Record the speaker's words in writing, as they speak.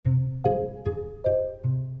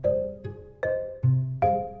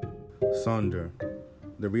Sonder,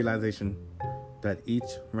 the realization that each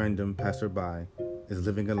random passerby is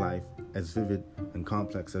living a life as vivid and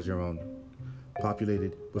complex as your own,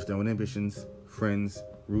 populated with their own ambitions, friends,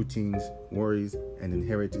 routines, worries, and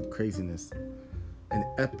inherited craziness. An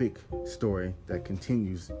epic story that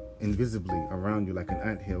continues invisibly around you like an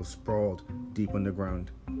anthill sprawled deep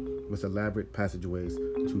underground, with elaborate passageways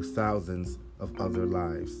to thousands of other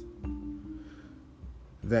lives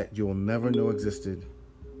that you'll never know existed,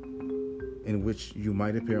 in which you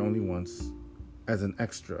might appear only once, as an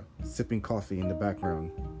extra, sipping coffee in the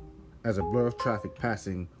background, as a blur of traffic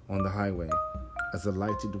passing on the highway, as a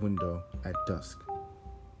lighted window at dusk.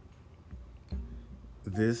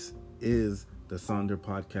 This is the Sonder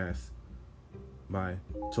Podcast by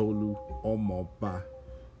Tolu Omoba,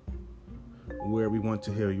 where we want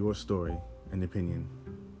to hear your story and opinion.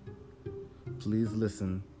 Please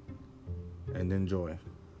listen and enjoy.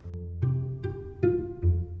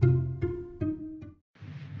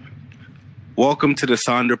 Welcome to the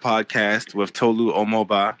Sonder Podcast with Tolu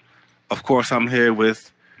Omoba. Of course, I'm here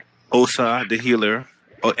with OSA The Healer,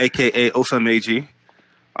 aka OSA Meiji.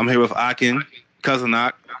 I'm here with Akin, cousin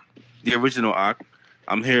Ak, the original Ak.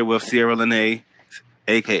 I'm here with Cierra Lanae,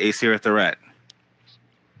 aka Cierra Lanae.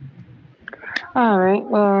 All right.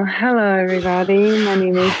 Well, hello, everybody. My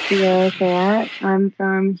name is Cierra Lanae. I'm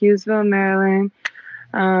from Hughesville, Maryland.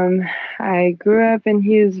 I grew up in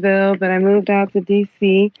Hughesville, but I moved out to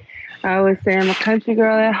D.C. I always say I'm a country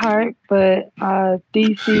girl at heart, but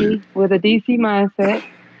D.C. with a D.C. mindset.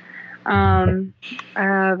 I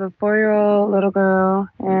have a 4-year-old little girl,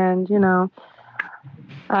 and,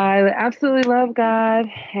 I absolutely love God,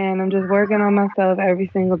 and I'm just working on myself every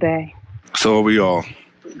single day. So are we all.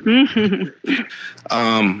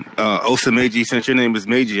 Osa Meiji, since your name is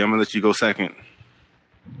Meiji, I'm going to let you go second.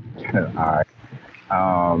 All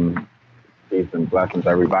right. Peace and blessings,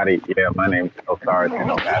 everybody. Yeah, my name's Osa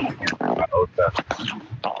Osa.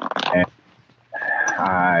 And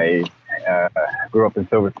I grew up in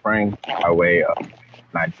Silver Spring, by way of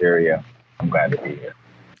Nigeria. I'm glad to be here.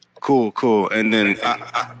 Cool. And then,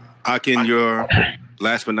 Akin, you're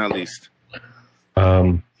last but not least.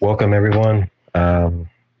 Welcome, everyone. As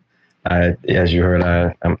you heard,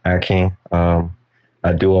 I'm Akin.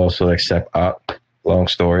 I do also accept Ak, long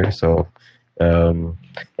story. So,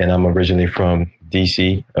 and I'm originally from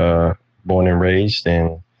DC, born and raised,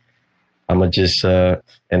 and I'm and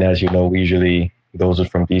as you know, those are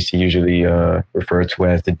from DC usually referred to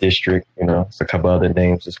as the district. It's a couple other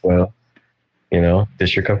names as well.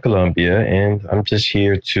 District of Columbia, and I'm just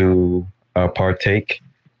here to partake,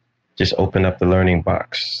 just open up the learning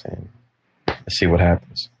box and see what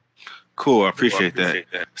happens. Cool, I appreciate that.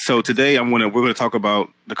 So today we're going to talk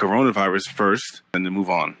about the coronavirus first, and then move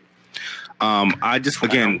on.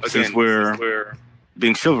 Since we're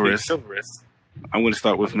being chivalrous, I'm going to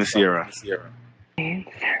start with Miss Sierra.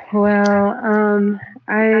 Well,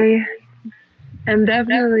 I am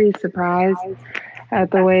definitely surprised at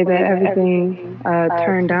the way that everything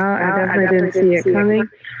turned out. I definitely didn't see it coming.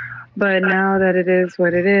 But now that it is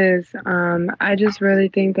what it is, I just really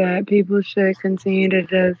think that people should continue to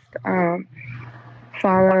just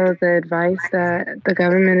follow the advice that the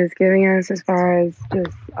government is giving us as far as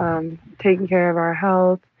just taking care of our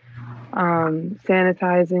health,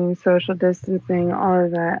 sanitizing, social distancing, all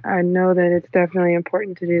of that. I know that it's definitely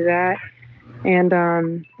important to do that. And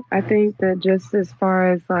I think that just as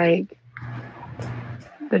far as like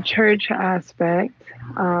the church aspect,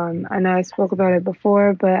 I know I spoke about it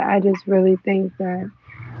before, but I just really think that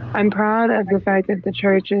I'm proud of the fact that the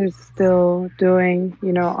church is still doing,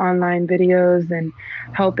 online videos and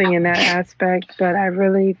helping in that aspect. But I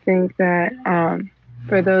really think that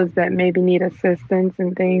for those that maybe need assistance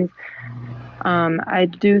and things, I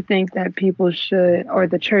do think that people should, or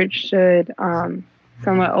the church should,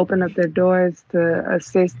 somewhat open up their doors to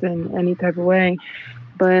assist in any type of way.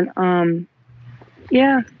 But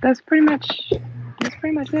yeah, that's pretty much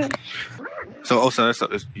it. So, Osa,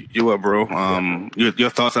 you up, bro? Your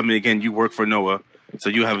thoughts? I mean, again, you work for NOAA, so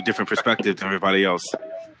you have a different perspective than everybody else.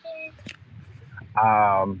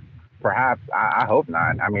 Perhaps I hope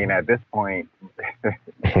not. I mean, at this point,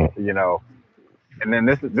 and then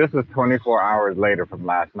this was 24 hours later from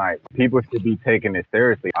last night. People should be taking it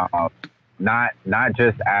seriously. Not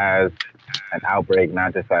just as an outbreak,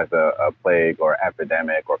 not just as a plague or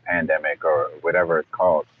epidemic or pandemic or whatever it's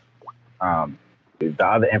called. The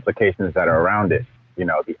other implications that are around it,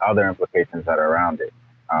 the other implications that are around it,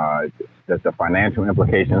 the financial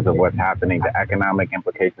implications of what's happening, the economic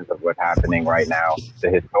implications of what's happening right now,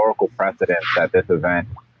 the historical precedents that this event,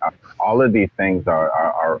 all of these things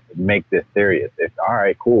are make this serious. It's all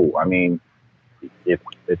right, cool. I mean, if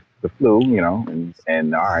the flu,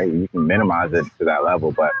 and all right, you can minimize it to that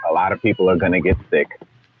level, but a lot of people are going to get sick,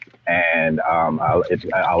 and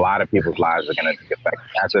a lot of people's lives are going to be affected.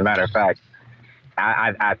 As a matter of fact,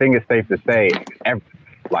 I think it's safe to say every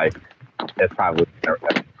life is probably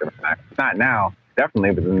not now,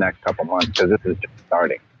 definitely within the next couple months, because this is just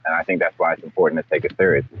starting. And I think that's why it's important to take it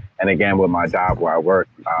serious. And again, with my job where I work,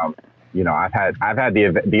 I've had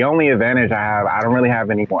the only advantage I have. I don't really have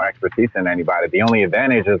any more expertise than anybody. The only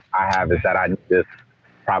advantage I have is that I knew this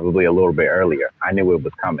probably a little bit earlier. I knew it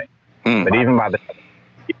was coming. But even by the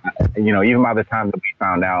time that we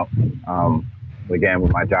found out, again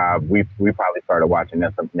with my job, we probably started watching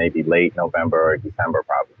this maybe late November or December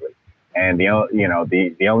probably. And the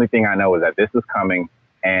only thing I know is that this is coming,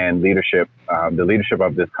 and leadership, the leadership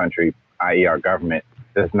of this country, i.e. our government,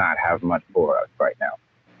 does not have much for us right now.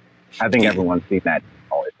 I think everyone's seen that,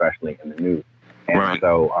 especially in the news. And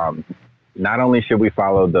so not only should we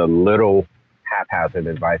follow the little haphazard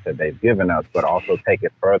advice that they've given us, but also take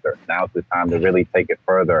it further. Now's the time to really take it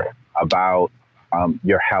further about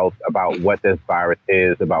your health, about what this virus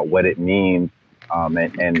is, about what it means,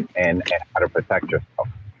 and how to protect yourself.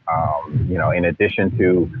 In addition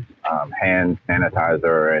to hand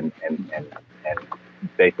sanitizer and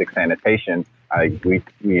basic sanitation, I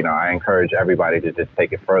encourage everybody to just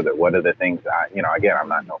take it further. What are the things? Again, I'm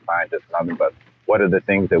not no scientist, nothing, but what are the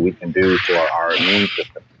things that we can do for our immune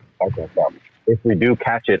system? If we do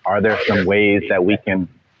catch it, are there some ways that we can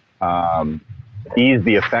ease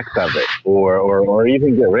the effects of it, or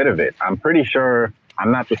even get rid of it? I'm pretty sure.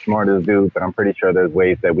 I'm not the smartest dude, but I'm pretty sure there's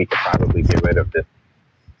ways that we could probably get rid of this.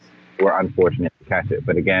 We're unfortunate to catch it,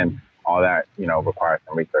 but again, all that requires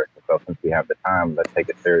some research. So since we have the time, let's take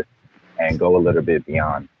it serious and go a little bit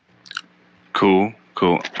beyond. Cool.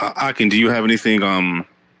 Akin, do you have anything?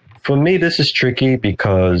 For me, this is tricky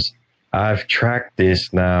because I've tracked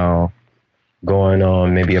this now going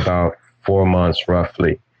on maybe about 4 months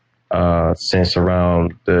roughly, since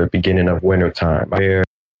around the beginning of wintertime, where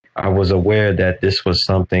I was aware that this was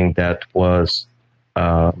something that was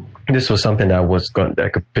that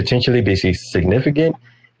could potentially be significant,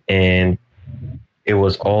 and it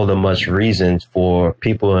was all the much reasons for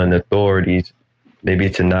people and authorities maybe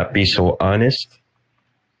to not be so honest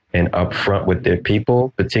and upfront with their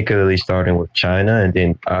people, particularly starting with China and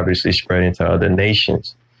then obviously spreading to other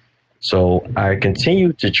nations. So I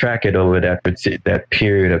continued to track it over that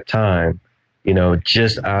period of time,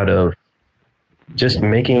 just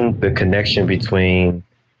making the connection between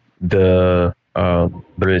the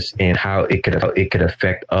virus and how it could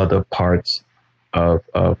affect other parts of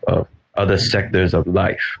other sectors of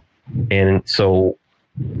life. And so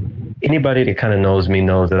anybody that kind of knows me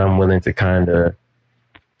knows that I'm willing to kind of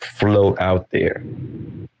float out there.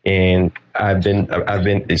 And I've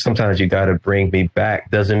been, sometimes you got to bring me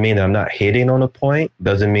back. Doesn't mean I'm not hitting on a point.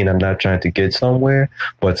 Doesn't mean I'm not trying to get somewhere.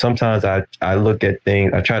 But sometimes I look at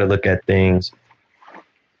things, I try to look at things,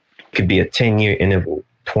 could be a 10-year interval,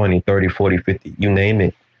 20, 30, 40, 50, you name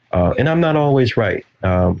it. And I'm not always right.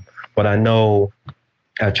 But I know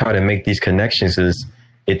I try to make these connections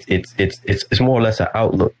it's more or less an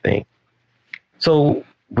outlook thing. So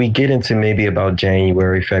we get into maybe about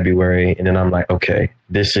January, February, and then I'm like, okay,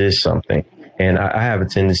 this is something. And I have a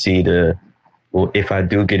tendency to, if I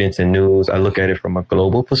do get into news, I look at it from a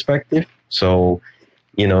global perspective. So,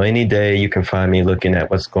 any day you can find me looking at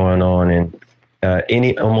what's going on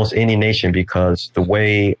in almost any nation, because the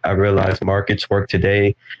way I realize markets work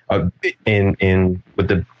today,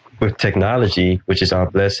 with technology, which is our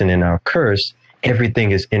blessing and our curse,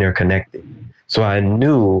 everything is interconnected. So I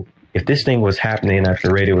knew if this thing was happening at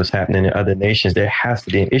the rate it was happening in other nations, there has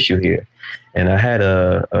to be an issue here. And I had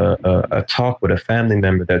a talk with a family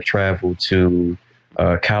member that traveled to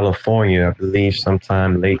California, I believe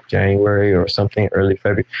sometime late January or something, early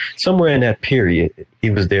February, somewhere in that period.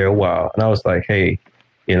 He was there a while. And I was like, hey,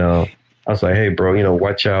 bro,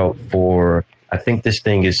 watch out for, I think this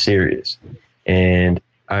thing is serious. And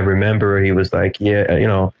I remember he was like, yeah, I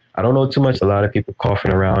don't know too much. A lot of people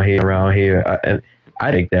coughing around here. And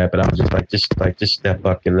I think that, but I was just step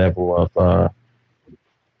up your level of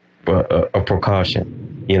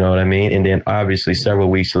precaution. You know what I mean? And then obviously several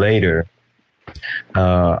weeks later,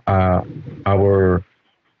 our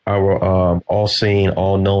all-seeing,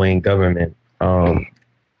 all-knowing government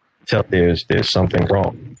tell there's something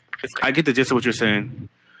wrong. I get the gist of what you're saying.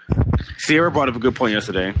 Cierra brought up a good point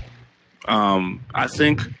yesterday. I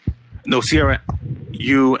think Cierra,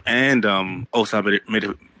 you and OSA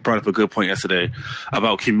brought up a good point yesterday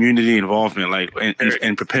about community involvement,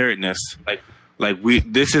 and preparedness.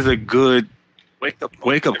 This is a good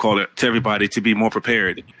wake up call to everybody to be more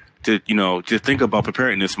prepared. to think about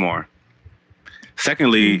preparedness more.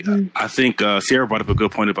 Secondly, I think Sierra brought up a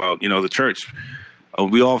good point about the church.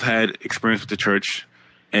 We all have had experience with the church,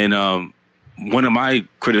 and one of my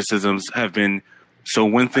criticisms have been, so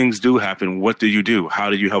when things do happen, what do you do? How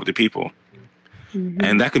do you help the people?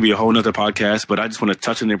 And that could be a whole nother podcast, but I just want to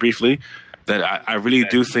touch on it briefly, that I really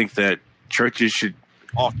do think that churches should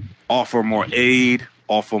offer more aid,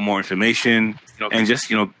 offer more information, and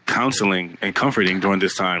just, counseling and comforting during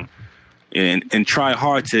this time. And try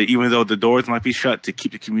hard to, even though the doors might be shut, to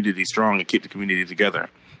keep the community strong and keep the community together.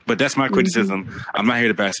 But that's my criticism. I'm not here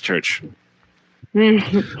to bash the church.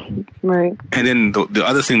 Right. And then the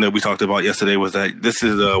other thing that we talked about yesterday was that this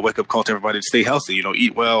is a wake-up call to everybody to stay healthy.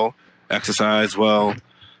 Eat well, exercise well,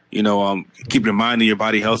 keep your mind and your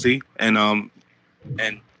body healthy. And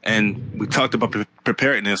we talked about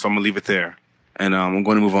preparedness, so I'm going to leave it there. And I'm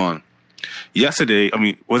going to move on. Yesterday,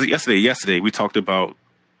 we talked about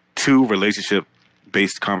 2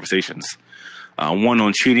 relationship-based conversations. One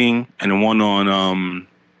on cheating and one on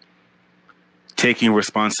taking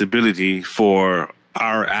responsibility for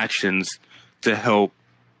our actions to help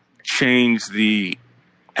change the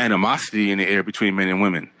animosity in the air between men and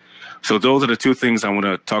women. So those are the 2 things I want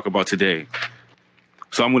to talk about today.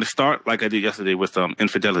 So I'm going to start, like I did yesterday, with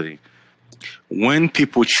infidelity. When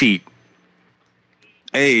people cheat,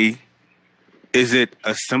 A, is it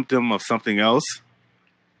a symptom of something else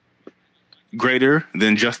greater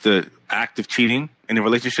than just the act of cheating in a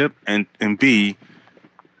relationship? And B,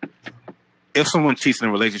 if someone cheats in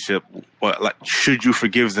a relationship, should you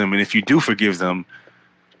forgive them? And if you do forgive them,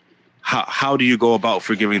 how do you go about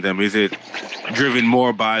forgiving them? Is it driven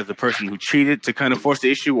more by the person who cheated to kind of force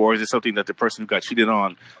the issue, or is it something that the person who got cheated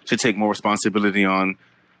on should take more responsibility on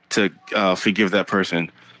to forgive that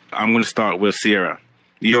person? I'm going to start with Sierra.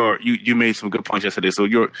 You made some good points yesterday. So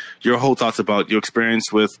your whole thoughts about your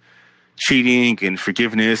experience with cheating and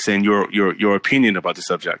forgiveness and your opinion about the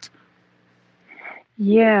subject.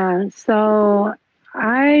 Yeah, so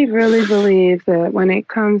I really believe that when it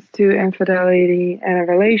comes to infidelity in a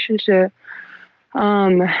relationship,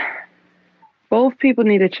 both people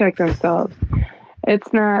need to check themselves.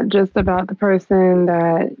 It's not just about the person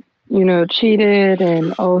that, cheated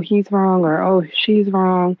and, oh, he's wrong or, oh, she's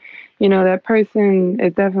wrong. That person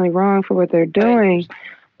is definitely wrong for what they're doing,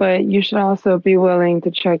 but you should also be willing to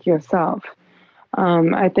check yourself.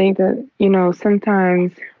 I think that,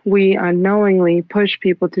 sometimes we unknowingly push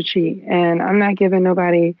people to cheat. And I'm not giving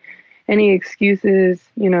nobody any excuses,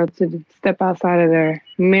 to step outside of their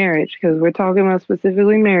marriage, because we're talking about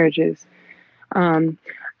specifically marriages. I'm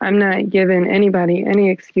not giving anybody any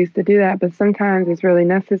excuse to do that, but sometimes it's really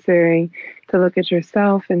necessary to look at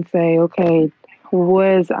yourself and say, okay,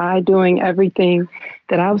 was I doing everything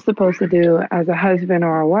that I was supposed to do as a husband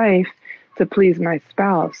or a wife to please my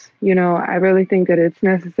spouse? I really think that it's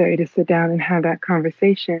necessary to sit down and have that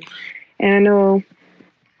conversation. And I know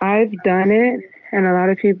I've done it, and a lot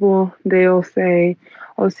of people, they'll say,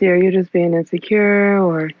 oh, Sierra, you're just being insecure,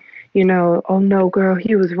 or, oh, no, girl,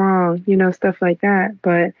 he was wrong, stuff like that.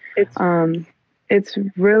 But it's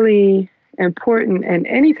really important in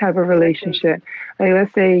any type of relationship. Like,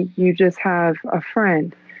 let's say you just have a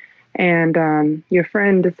friend, and your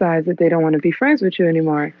friend decides that they don't want to be friends with you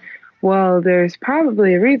anymore. Well, there's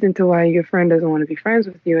probably a reason to why your friend doesn't want to be friends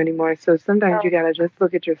with you anymore. So sometimes you got to just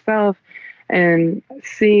look at yourself and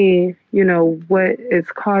see, what is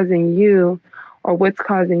causing you, or what's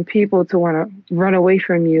causing people to want to run away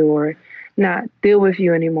from you or not deal with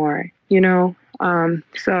you anymore, So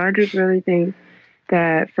I just really think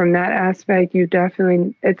that from that aspect,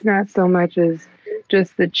 it's not so much as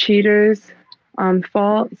just the cheater's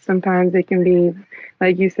fault. Sometimes it can be,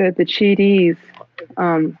 like you said, the cheatee's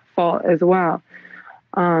fault as well.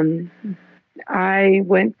 I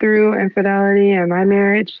went through infidelity in my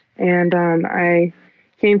marriage, and I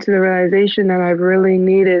came to the realization that I really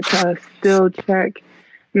needed to still check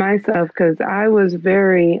myself, because I was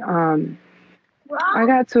I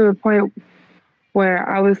got to a point where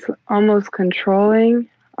I was almost controlling.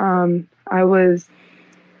 And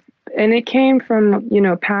it came from,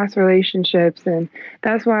 past relationships. And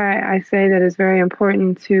that's why I say that it's very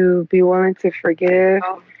important to be willing to forgive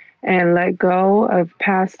and let go of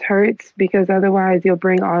past hurts, because otherwise you'll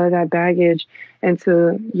bring all of that baggage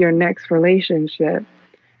into your next relationship.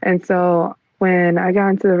 And so when I got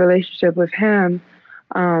into the relationship with him,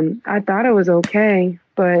 I thought it was okay,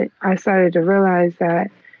 but I started to realize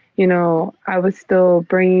that, I was still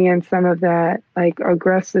bringing in some of that like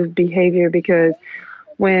aggressive behavior, because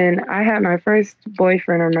when I had my first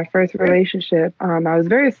boyfriend or my first relationship, I was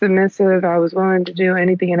very submissive. I was willing to do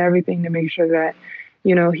anything and everything to make sure that,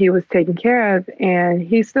 he was taken care of, and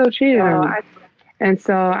he still cheated on me. And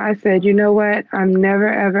so I said, you know what? I'm never,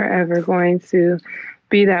 ever, ever going to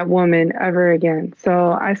be that woman ever again.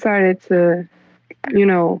 So I started to,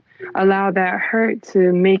 allow that hurt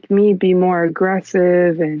to make me be more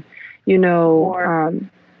aggressive and,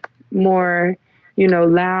 more,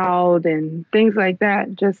 loud and things like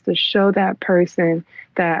that, just to show that person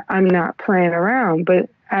that I'm not playing around. But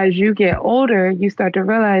as you get older, you start to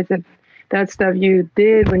realize that stuff you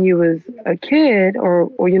did when you was a kid or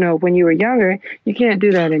when you were younger, you can't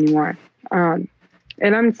do that anymore. And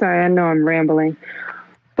I'm sorry, I know I'm rambling,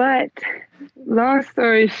 but long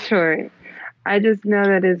story short, I just know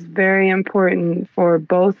that it's very important for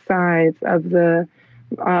both sides of the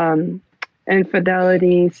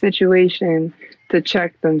infidelity situation to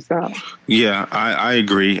check themselves. Yeah, I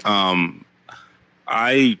agree.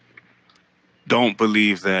 I don't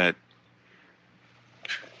believe that.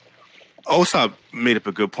 OSA made up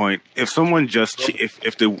a good point. If someone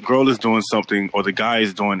if the girl is doing something or the guy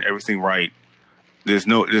is doing everything right, there's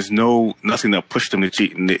nothing that pushed them to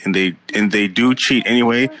cheat, and they do cheat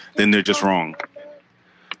anyway, then they're just wrong.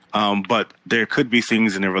 But there could be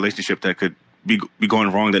things in a relationship that could be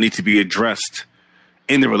going wrong that need to be addressed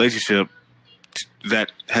in the relationship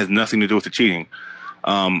that has nothing to do with the cheating.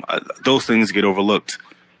 Those things get overlooked,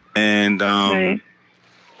 and Right.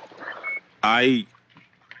 I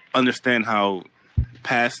understand how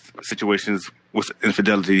past situations with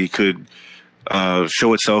infidelity could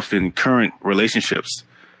show itself in current relationships.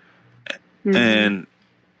 Mm-hmm. And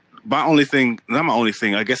not my only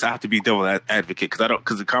thing, I guess I have to be devil advocate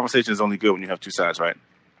because the conversation is only good when you have two sides, right?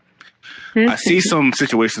 I see some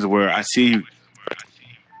situations where I see,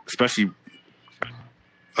 especially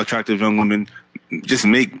attractive young women, just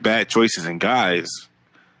make bad choices in guys.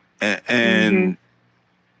 And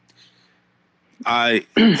I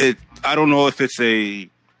don't know if it's I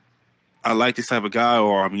like this type of guy,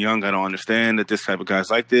 or I'm young, I don't understand that this type of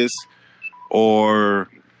guy's like this, or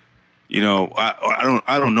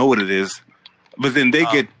I don't know what it is. But then they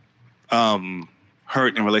get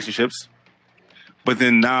hurt in relationships. But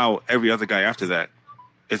then now every other guy after that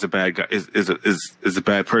is a bad guy, is a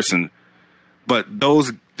bad person. But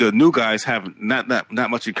the new guys have not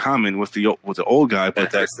much in common with the old guy,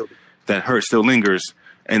 but that hurt still lingers.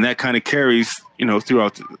 And that kind of carries,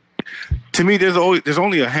 throughout. To me, there's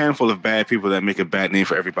only a handful of bad people that make a bad name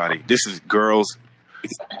for everybody. This is girls,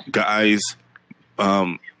 guys,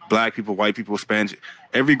 black people, white people, Spanish.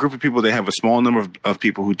 Every group of people, they have a small number of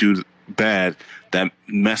people who do bad that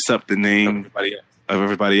mess up the name of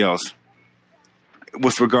everybody else.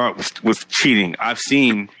 With cheating, I've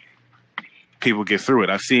seen people get through it.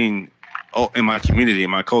 I've seen in my community, in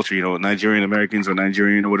my culture, Nigerian Americans or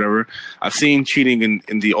Nigerian or whatever. I've seen cheating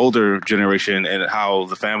in the older generation and how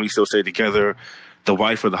the family still stayed together. The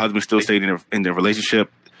wife or the husband still stayed in their relationship.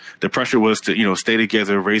 The pressure was to, stay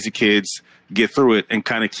together, raise the kids, get through it, and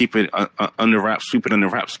kind of keep it under wraps, sweep it under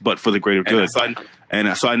wraps, but for the greater good.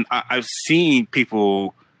 And so I've seen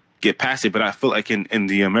people get past it, but I feel like in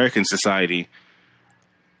the American society,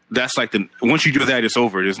 that's like once you do that, it's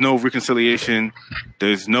over. There's no reconciliation.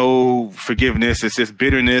 There's no forgiveness. It's just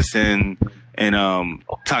bitterness and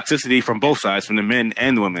toxicity from both sides, from the men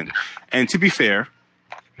and the women. And to be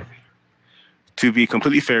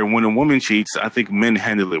completely fair, when a woman cheats, I think men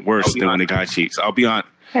handle it worse than when a guy cheats. I'll be honest.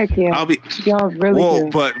 Heck yeah. Y'all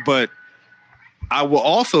really do. But I will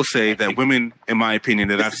also say that women, in my opinion,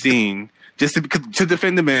 that I've seen, just to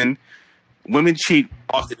defend the men, women cheat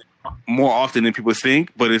more often than people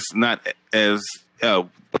think, but it's not as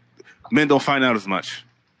men don't find out as much.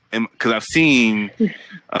 And because I've seen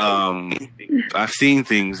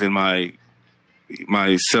things in my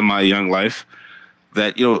semi young life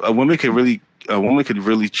that a woman could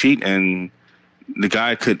really cheat, and the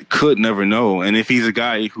guy could never know. And if he's a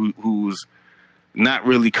guy who's not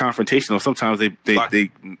really confrontational, sometimes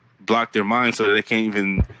they block their mind so that they can't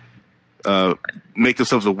even make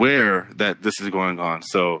themselves aware that this is going on.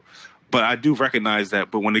 So, but I do recognize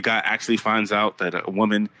that. But when the guy actually finds out that a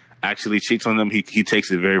woman actually cheats on them, he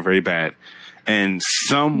takes it very, very bad. And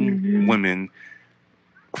some women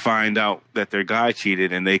find out that their guy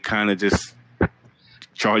cheated, and they kind of just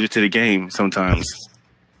charge it to the game sometimes.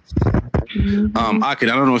 Akin, I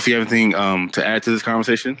don't know if you have anything to add to this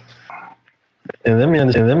conversation. And let me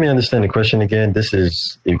understand the question again. This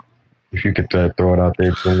is if you could throw it out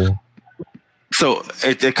there to me. So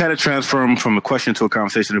it kind of transformed from a question to a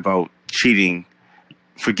conversation about cheating,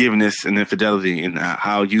 forgiveness, and infidelity, and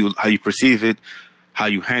how you perceive it, how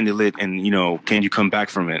you handle it, and can you come back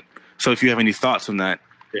from it? So if you have any thoughts on that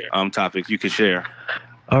topic, you can share.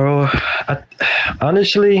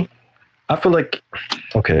 Honestly, I feel like,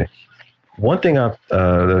 okay, one thing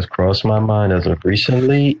that's crossed my mind as of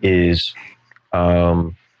recently is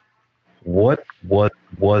um, what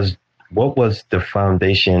was what was the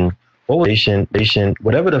foundation,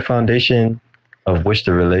 whatever the foundation of which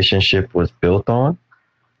the relationship was built on,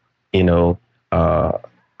 you know, uh,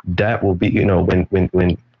 that will be, when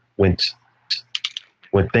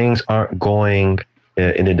when things aren't going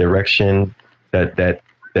in the direction that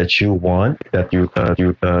that you want, that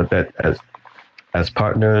as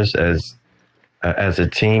partners, as a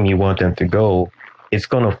team, you want them to go, it's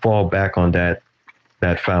going to fall back on that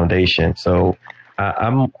foundation. So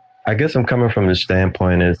I'm I guess I'm coming from the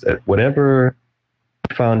standpoint is that whatever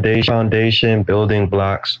foundation, building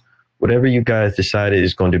blocks, whatever you guys decided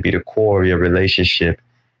is going to be the core of your relationship,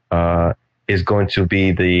 uh, is going to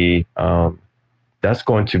be that's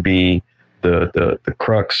going to be the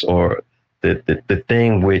crux, or the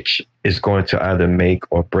thing which is going to either make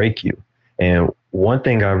or break you. And one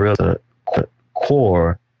thing I realized,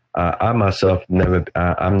 core, I myself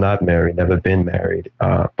I'm not married, never been married,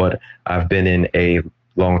 but I've been in a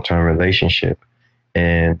long-term relationship.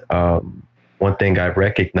 And one thing I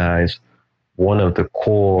recognize, one of the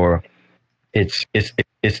core, it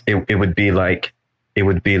would be like,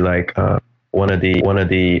 one of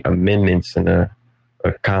the amendments in a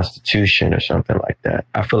constitution or something like that.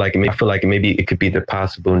 I feel like maybe it could be the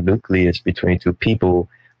possible nucleus between two people,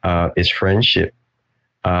 is friendship.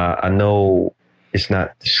 I know it's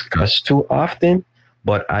not discussed too often,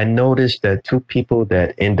 but I noticed that two people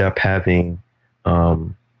that end up having,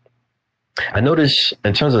 I notice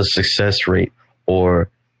in terms of success rate, or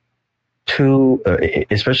two,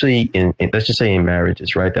 especially in, let's just say in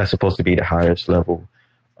marriages, right? That's supposed to be the highest level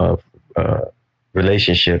of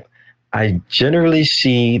relationship. I generally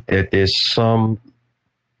see that there's some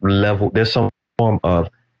form of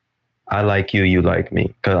I like you, you like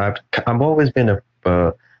me. Because I've always been a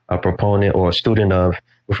proponent or a student of,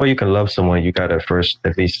 before you can love someone, you gotta first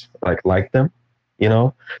at least like them, you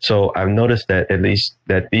know. So I've noticed that at least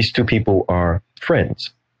that these two people are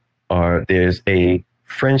friends, or there's a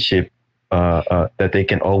friendship that they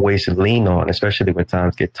can always lean on, especially when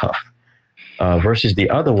times get tough. Versus the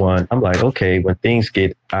other one, I'm like, okay, when things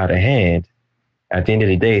get out of hand, at the end of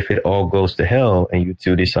the day, if it all goes to hell and you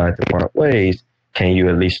two decide to part ways, can you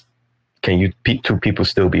at least two people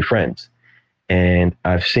still be friends? And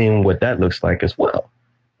I've seen what that looks like as well,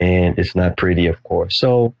 and it's not pretty, of course.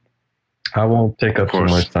 So I won't take up too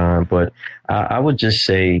much time, but I would just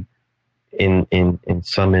say, in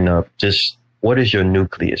summing up, just what is your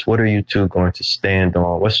nucleus? What are you two going to stand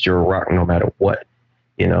on? What's your rock, no matter what?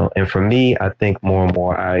 You know, and for me, I think more and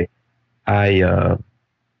more, I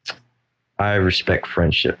respect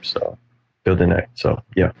friendship. So building that. So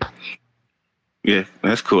yeah. Yeah,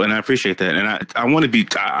 that's cool, and I appreciate that. And I want to be.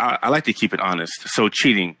 I like to keep it honest. So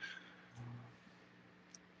cheating.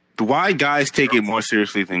 Why guys take it more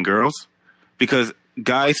seriously than girls? Because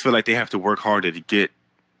guys feel like they have to work harder to get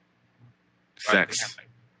sex,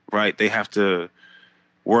 right? They have to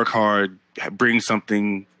work hard, bring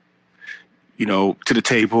something, to the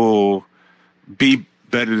table, be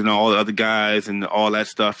better than all the other guys and all that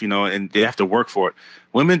stuff, and they have to work for it.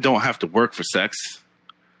 Women don't have to work for sex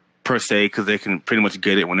per se, because they can pretty much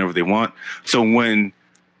get it whenever they want. So when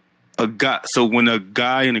a guy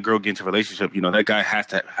and a girl get into a relationship, that guy has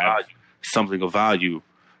to have something of value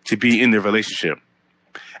to be in the relationship.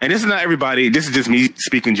 And this is not everybody. This is just me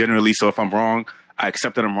speaking generally. So if I'm wrong, I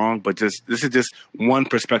accept that I'm wrong. But this is just one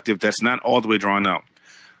perspective that's not all the way drawn out.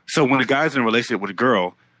 So when a guy's in a relationship with a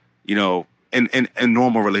girl, in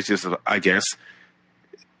normal relationships, I guess,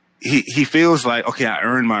 he feels like, okay, I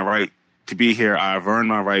earned my right to be here. I've earned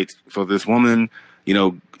my right for this woman.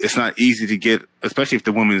 It's not easy to get, especially if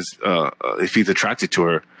the woman's, if he's attracted to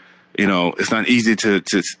her. It's not easy to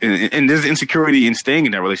and there's insecurity in staying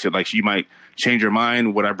in that relationship. Like, she might change her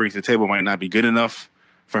mind. What I bring to the table might not be good enough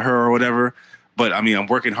for her or whatever. But I mean, I'm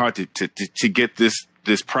working hard to get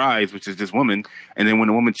this prize, which is this woman. And then when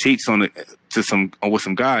the woman cheats with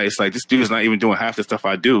some guy, it's like, this dude is not even doing half the stuff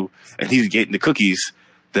I do, and he's getting the cookies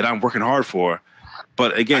that I'm working hard for.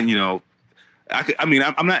 But again,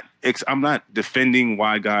 I'm not defending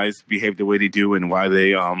why guys behave the way they do and why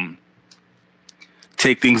they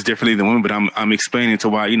take things differently than women, but I'm explaining to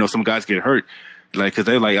why some guys get hurt, like, because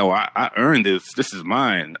they're like, oh, I earned this. This is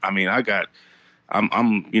mine. I mean, I'm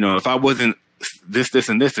if I wasn't this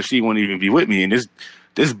and this, if she wouldn't even be with me, and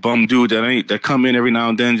this bum dude that come in every now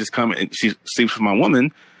and then, just come and she sleeps with my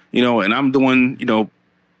woman, and I'm doing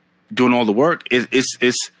doing all the work.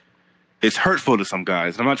 It's hurtful to some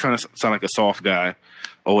guys. I'm not trying to sound like a soft guy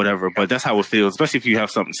or whatever, but that's how it feels, especially if you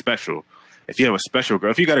have something special. If you have a special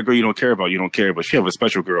girl, if you got a girl you don't care about, you don't care. But if you have a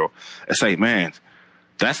special girl, it's like, man,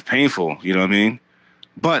 that's painful. You know what I mean?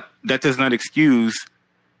 But that does not excuse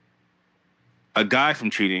a guy from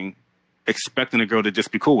cheating, expecting a girl to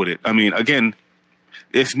just be cool with it. I mean, again,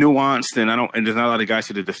 it's nuanced, and there's not a lot of guys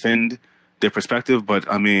here to defend their perspective.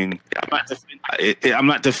 But I mean, I'm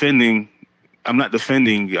not defending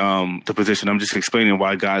the position. I'm just explaining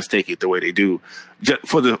why guys take it the way they do, just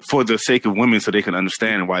for the sake of women, so they can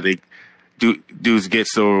understand why dudes get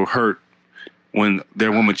so hurt when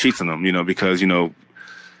their woman cheats on them. You know, because you know,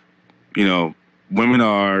 women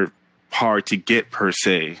are hard to get per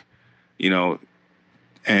se. You know,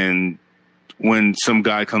 and when some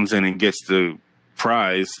guy comes in and gets the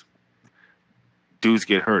prize, dudes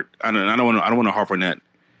get hurt. I don't want to harp on that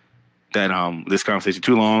this conversation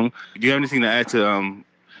too long. Do you have anything to add to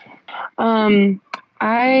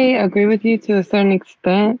I agree with you to a certain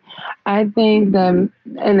extent. I think that,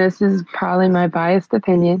 and this is probably my biased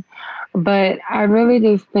opinion, but I really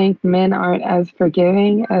just think men aren't as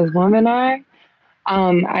forgiving as women are.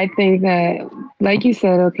 I think that, like you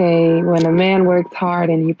said, okay, when a man works hard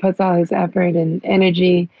and he puts all his effort and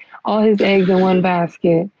energy, all his eggs in one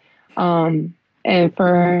basket, and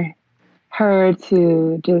for her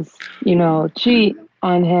to just, cheat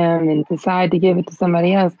on him and decide to give it to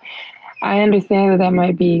somebody else, I understand that that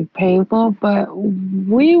might be painful, but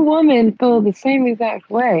we women feel the same exact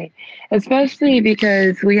way, especially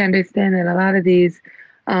because we understand that a lot of these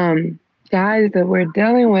guys that we're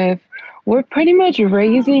dealing with, we're pretty much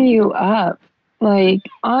raising you up. Like,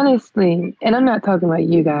 honestly, and I'm not talking about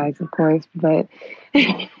you guys, of course, but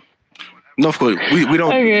no, of course, we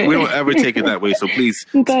don't okay. we don't ever take it that way. So please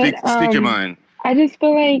But speak your mind. I just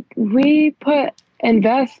feel like we put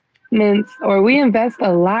investments, or we invest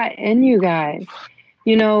a lot in you guys.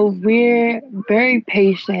 We're very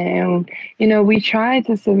patient, and, we try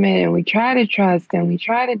to submit, and we try to trust, and we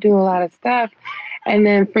try to do a lot of stuff. And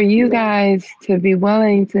then for you guys to be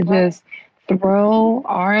willing to just throw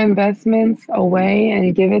our investments away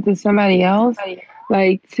and give it to somebody else,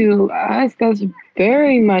 like, to us, that's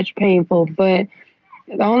very much painful. But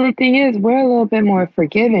the only thing is, we're a little bit more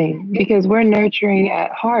forgiving because we're nurturing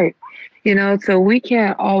at heart, so we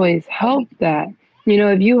can't always help that.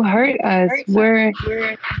 If you hurt us, we're,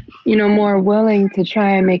 more willing to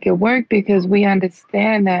try and make it work because we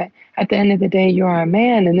understand that at the end of the day, you're a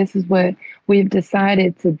man, and this is what we've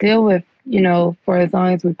decided to deal with, for as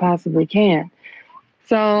long as we possibly can.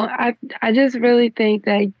 So I just really think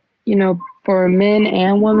that, for men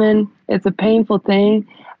and women, it's a painful thing,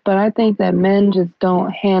 but I think that men just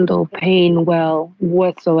don't handle pain well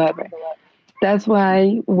whatsoever. That's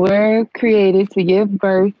why we're created to give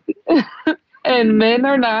birth, and men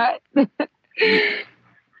are not.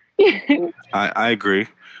 I agree.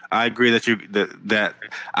 I agree that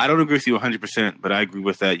I don't agree with you 100%, but I agree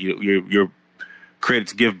with that. You're created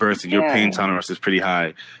to give birth, and your pain tolerance is pretty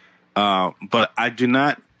high. But I do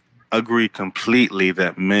not agree completely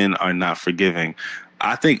that men are not forgiving.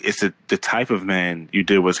 I think it's the type of man you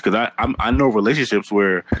deal with, because I know relationships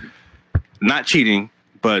where, not cheating,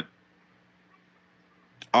 but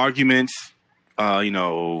arguments,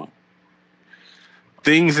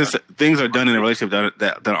 things are done in a relationship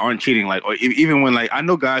that aren't cheating. Like, or even when, like, I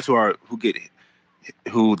know guys who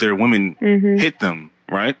their women hit them,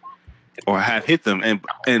 right, or have hit them,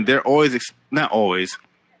 and they're always not always.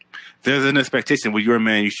 There's an expectation when you're a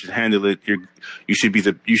man, you should handle it. You should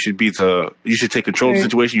take control of the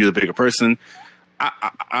situation. You're the bigger person.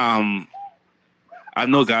 I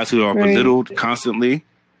know guys who are belittled constantly,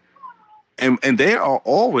 and they are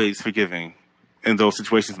always forgiving in those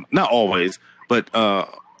situations. Not always, but a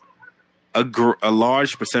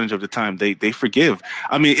large percentage of the time they forgive.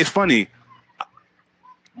 I mean, it's funny.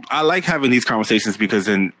 I like having these conversations because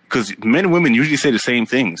men and women usually say the same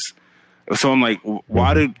things. So I'm like,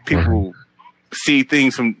 why do people seeing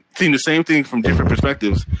the same thing from different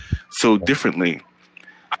perspectives so differently?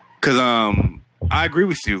 Because I agree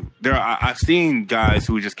with you. I've seen guys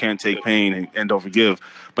who just can't take pain and don't forgive,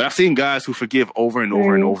 but I've seen guys who forgive over and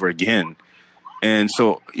over and over again. And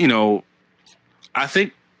so, I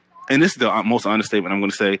think, and this is the most honest statement I'm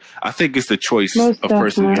going to say, I think it's the choice of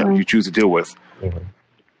person you choose to deal with.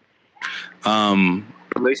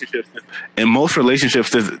 Relationships. In most relationships,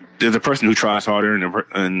 there's a person who tries harder,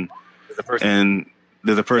 and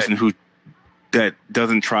there's a person who that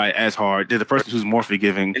doesn't try as hard. There's a person who's more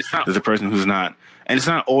forgiving. There's a person who's not. And it's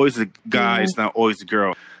not always the guy. It's not always the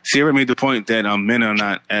girl. Sierra made the point that men are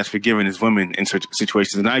not as forgiving as women in certain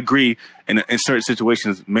situations. And I agree, in certain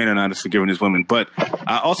situations, men are not as forgiving as women. But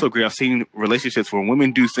I also agree, I've seen relationships where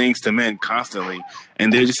women do things to men constantly,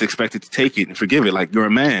 and they're just expected to take it and forgive it. Like, you're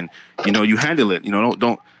a man. You handle it.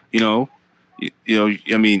 Don't I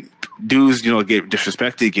mean, dudes, get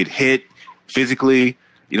disrespected, get hit physically,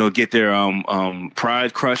 get their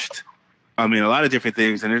pride crushed. I mean, a lot of different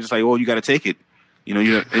things, and they're just like, oh, you got to take it.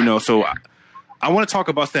 So I want to talk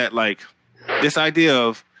about that, like this idea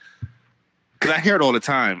of, because I hear it all the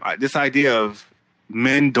time, this idea of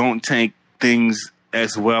men don't take things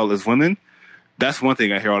as well as women. That's one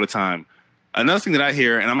thing I hear all the time. Another thing that I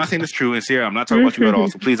hear, and I'm not saying it's true, and Sierra, I'm not talking about you at all,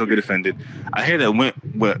 so please don't get offended. I hear that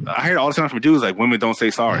I hear it all the time from dudes, like, women don't say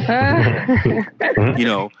sorry.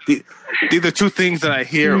 These are two things that I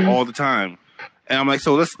hear all the time, and I'm like,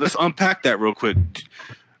 so let's unpack that real quick.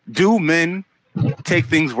 Do men take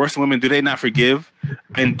things worse than women? Do they not forgive?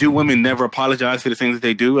 And do women never apologize for the things that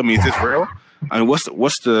they do? I mean, is this real? I mean, what's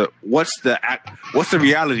the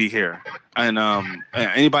reality here? And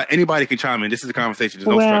anybody can chime in. This is a conversation. There's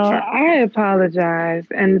no structure. I apologize,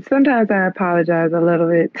 and sometimes I apologize a little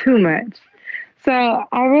bit too much. So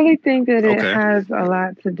I really think that it has a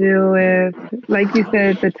lot to do with, like you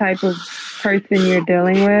said, the type of person you're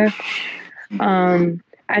dealing with.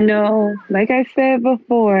 I know, like I said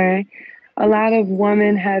before, a lot of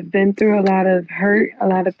women have been through a lot of hurt, a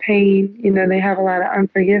lot of pain. They have a lot of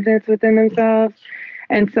unforgiveness within themselves.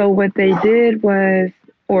 And so what they did was,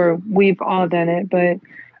 or we've all done it, but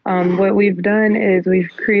what we've done is we've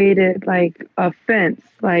created like a fence,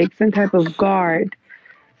 like some type of guard.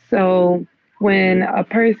 So when a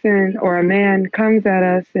person or a man comes at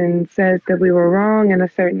us and says that we were wrong in a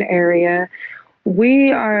certain area,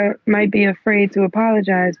 we might be afraid to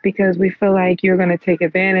apologize because we feel like you're going to take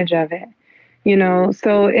advantage of it.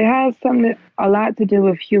 So it has a lot to do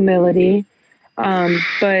with humility, but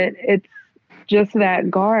it's just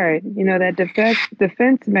that guard, that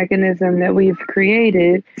defense mechanism that we've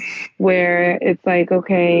created, where it's like,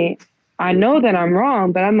 okay, I know that I'm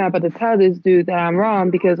wrong, but I'm not about to tell this dude that I'm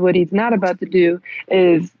wrong, because what he's not about to do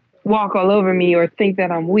is walk all over me or think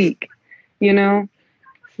that I'm weak,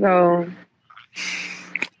 So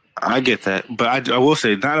I get that, but I will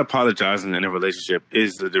say, not apologizing in a relationship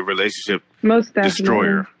is the relationship most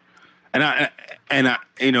destroyer. And I,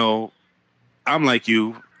 I'm like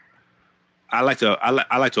you. I like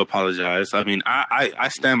to apologize. I mean, I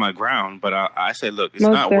stand my ground, but I say, look, it's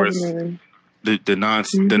not worth the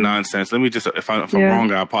nonsense. Let me just, if I'm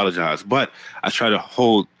wrong, I apologize. But I try to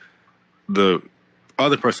hold the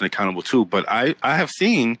other person accountable too. But I have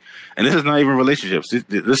seen, and this is not even relationships.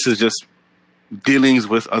 This is just dealings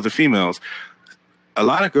with other females. A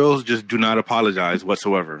lot of girls just do not apologize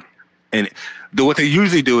whatsoever. And what they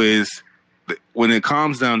usually do is, when it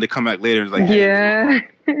calms down, they come back later and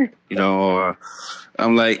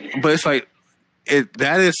I'm like, but it's like,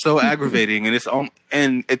 that is so aggravating, and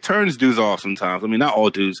it turns dudes off sometimes. I mean, not all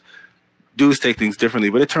dudes take things differently,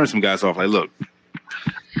 but it turns some guys off. Like, look,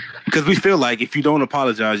 because we feel like if you don't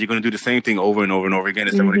apologize, you're going to do the same thing over and over and over again.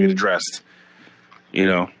 It's never going to get addressed.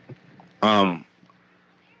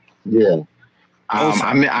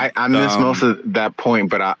 I missed most of that point,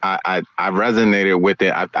 but I resonated with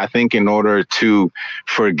it. I think in order to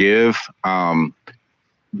forgive,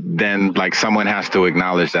 then like someone has to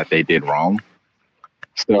acknowledge that they did wrong.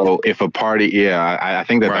 So if a party, I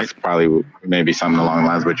think that's probably maybe something along the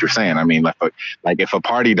lines of what you're saying. I mean, like if a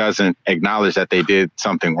party doesn't acknowledge that they did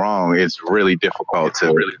something wrong, it's really difficult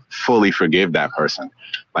to really fully forgive that person.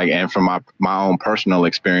 Like, and from my own personal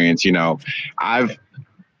experience, I've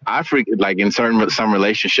like in some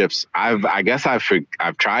relationships, I've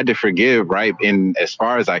tried to forgive, right, in as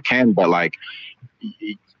far as I can, but like,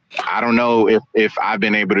 I don't know if I've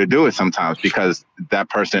been able to do it sometimes, because that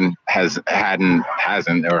person hasn't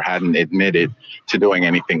admitted to doing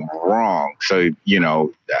anything wrong. So,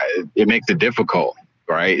 it makes it difficult,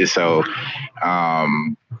 right? So,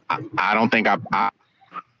 I don't think I'm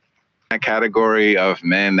that category of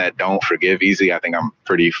men that don't forgive easy. I think I'm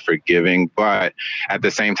pretty forgiving, but at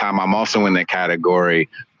the same time, I'm also in the category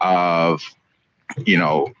of,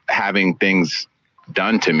 having things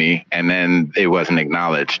done to me and then it wasn't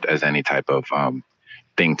acknowledged as any type of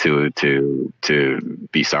thing to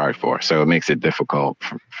be sorry for. So it makes it difficult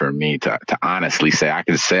for me to honestly say. I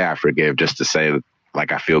can say I forgive just to say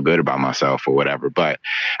like I feel good about myself or whatever. But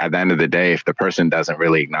at the end of the day, if the person doesn't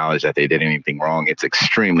really acknowledge that they did anything wrong, it's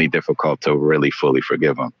extremely difficult to really fully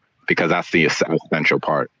forgive them, because that's the essential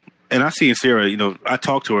part. and I see in Sarah, you know, I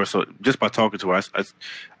talk to her, so just by talking to her,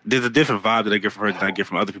 there's a different vibe that I get from her than I get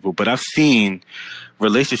from other people. But I've seen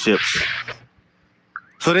relationships.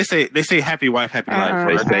 So they say happy wife, happy life.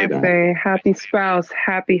 Right? They say happy spouse,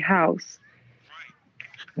 happy house.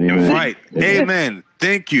 Right. Amen.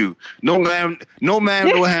 Thank you. No lamb, no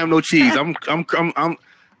ham, no cheese. I'm quoting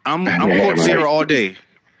Sarah all day.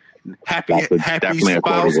 Happy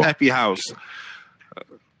spouse, happy house.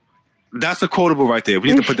 That's a quotable right there.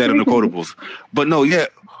 We need to put that in the quotables. But no, yeah.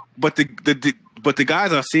 But the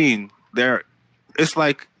guys I've seen, it's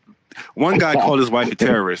like one guy called his wife a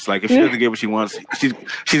terrorist. Like if she doesn't get what she wants,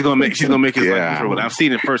 she's gonna make his life miserable. I've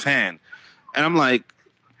seen it firsthand, and I'm like,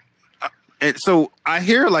 and so I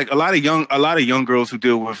hear like a lot of young girls who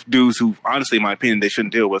deal with dudes who, honestly, in my opinion, they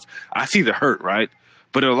shouldn't deal with. I see the hurt, right?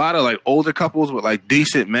 But a lot of like older couples with like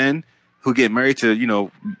decent men who get married to, you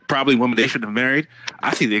know, probably women they shouldn't have married.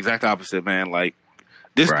 I see the exact opposite, man. Like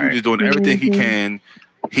this dude is doing everything he can.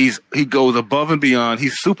 He goes above and beyond.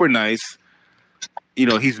 He's super nice. You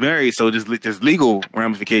know, he's married, so there's legal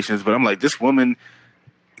ramifications. But I'm like, this woman,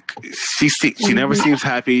 she never seems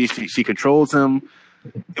happy. She controls him.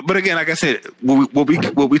 But again, like I said, what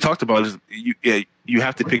we talked about is you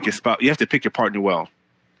have to pick your spouse. You have to pick your partner well.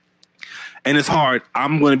 And it's hard.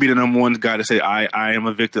 I'm going to be the number one guy to say I am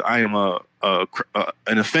a victim. I am an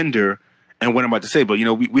offender, and what I'm about to say. But you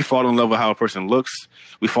know, we fall in love with how a person looks.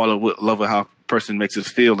 We fall in love with how a person makes us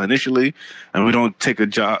feel initially, and we don't take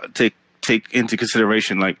into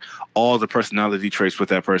consideration like all the personality traits with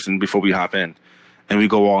that person before we hop in, and we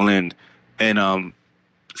go all in. And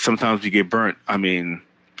sometimes we get burnt. I mean,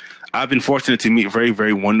 I've been fortunate to meet very,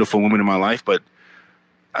 very wonderful women in my life, but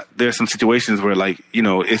there's some situations where, like, you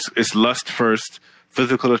know, it's lust first,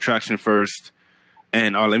 physical attraction first,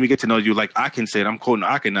 and let me get to know you. Like Akin said, I'm quoting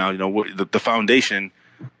Akin now. You know, the foundation,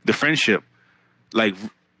 the friendship. Like,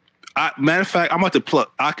 matter of fact, I'm about to plug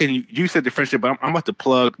Akin. You said the friendship, but I'm about to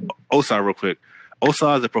plug OSA real quick.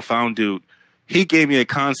 OSA is a profound dude. He gave me a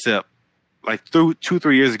concept like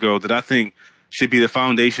 2-3 years ago that I think should be the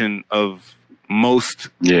foundation of most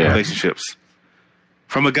relationships.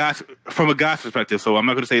 From a guy's perspective, so I'm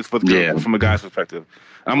not going to say it's for the girl, but from a guy's perspective.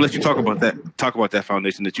 I'm going to let you talk about that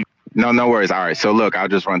foundation that you. No worries. All right. So look, I'll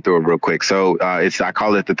just run through it real quick. So I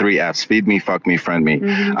call it the 3 F's: feed me, fuck me, friend me.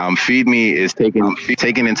 Feed me is taking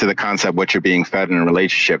into the concept what you're being fed in a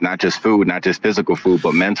relationship, not just food, not just physical food,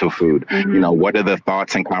 but mental food. You know, what are the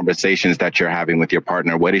thoughts and conversations that you're having with your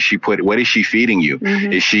partner? What is she feeding you?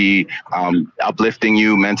 Is she uplifting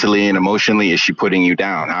you mentally and emotionally? Is she putting you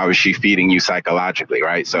down? How is she feeding you psychologically?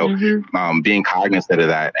 Right. So being cognizant of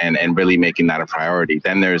that and really making that a priority.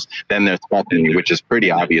 Then there's fucking you, which is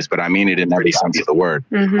pretty obvious, but I mean it in every sense of the word.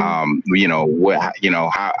 You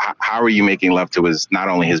know, how are you making love to not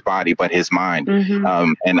only his body, but his mind?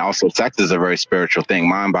 And also sex is a very spiritual thing,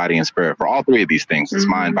 mind, body, and spirit. For all 3 of these things, it's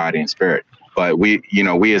mind, body, and spirit. But we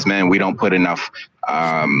as men, we don't put enough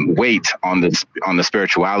weight on the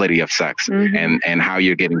spirituality of sex and how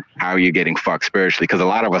you're getting fucked spiritually, because a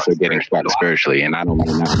lot of us are getting fucked spiritually, and I don't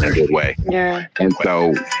mean that in a good way. And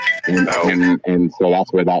so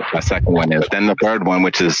that's where that second one is. Then the third one,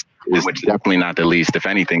 which is definitely not the least, if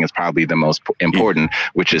anything, is probably the most important,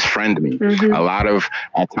 which is friend me. A lot of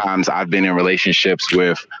times I've been in relationships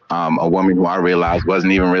with a woman who I realized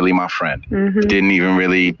wasn't even really my friend. Didn't even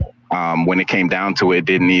really when it came down to it,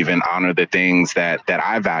 didn't even honor the things that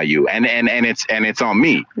I value. And it's on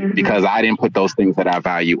me because I didn't put those things that I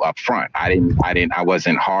value up front. I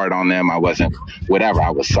wasn't hard on them. I wasn't whatever.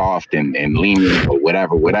 I was soft and lenient or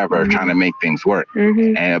whatever, trying to make things work.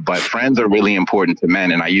 But friends are really important to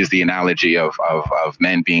men. And I use the analogy of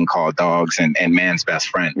men being called dogs and man's best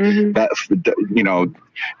friend. That, you know,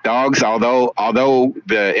 dogs, although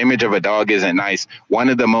the image of a dog isn't nice, one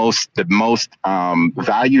of the most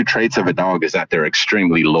valued traits of a dog is that they're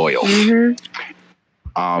extremely loyal.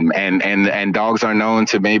 And dogs are known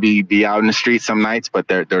to maybe be out in the street some nights, but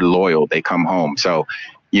they're loyal. They come home. So,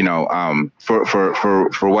 you know,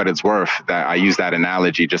 for what it's worth, that I use that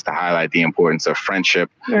analogy just to highlight the importance of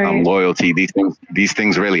friendship, loyalty. These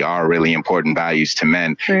things really are really important values to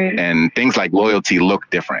men, and things like loyalty look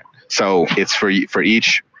different. So it's for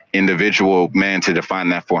each individual man to define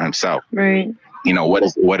that for himself. You know,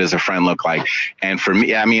 what does a friend look like? And for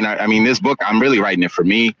me, I mean, this book, I'm really writing it for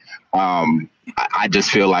me. I just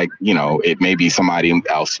feel like, you know, it maybe somebody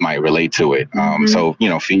else might relate to it. So, you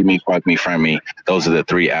know, feed me, fuck me, friend me. Those are the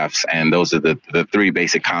 3 F's, and those are the 3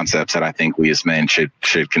 basic concepts that I think we as men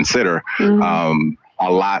should consider a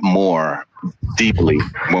lot more deeply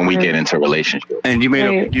when we get into relationships. And you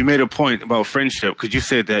made a point about friendship, because you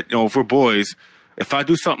said that, you know, for boys, if I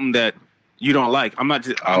do something that you don't like. I'm not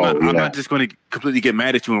just going to completely get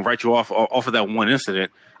mad at you and write you off of that one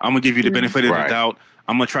incident. I'm gonna give you the benefit of the doubt.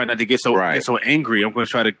 I'm gonna try not to get so angry. I'm gonna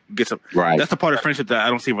try to get some. That's the part of friendship that I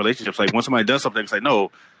don't see in relationships. Like when somebody does something, it's like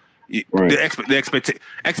no. The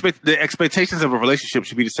expectations of a relationship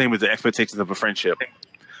should be the same as the expectations of a friendship.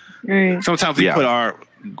 Sometimes we put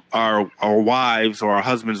our wives or our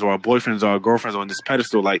husbands or our boyfriends or our girlfriends on this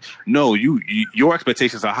pedestal. Like, no, your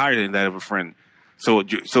expectations are higher than that of a friend. So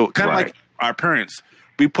kind of like our parents,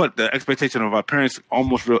 we put the expectation of our parents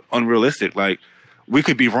almost unrealistic. Like, we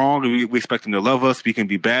could be wrong. We expect them to love us. We can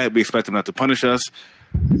be bad. We expect them not to punish us.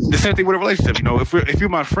 The same thing with a relationship. You know, if you're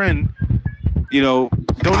my friend, you know,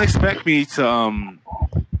 don't expect me to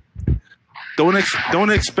don't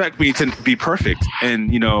expect me to be perfect,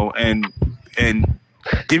 and you know, and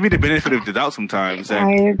give me the benefit of the doubt sometimes. And,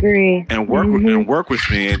 I agree. And work with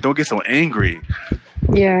me, and don't get so angry.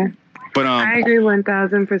 Yeah. But I agree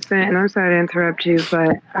 1000%. And I'm sorry to interrupt you,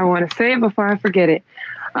 but I want to say it before I forget it.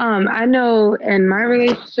 I know in my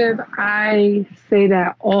relationship, I say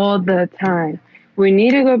that all the time. We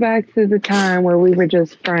need to go back to the time where we were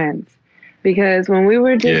just friends. Because when we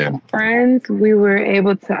were just friends, we were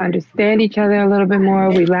able to understand each other a little bit more.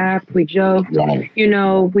 We laughed, we joked, you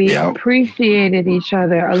know, we appreciated each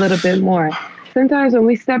other a little bit more. Sometimes when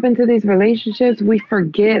we step into these relationships, we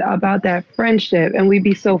forget about that friendship and we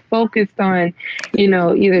be so focused on, you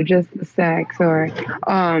know, either just the sex or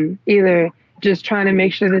either just trying to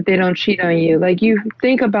make sure that they don't cheat on you. Like, you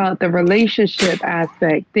think about the relationship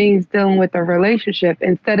aspect, things dealing with the relationship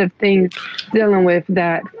instead of things dealing with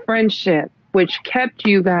that friendship, which kept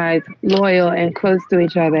you guys loyal and close to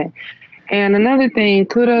each other. And another thing,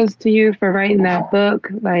 kudos to you for writing that book.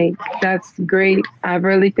 Like, that's great. I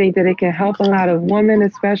really think that it can help a lot of women,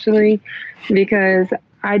 especially because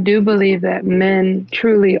I do believe that men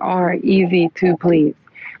truly are easy to please.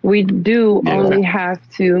 We do only have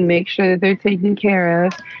to make sure that they're taken care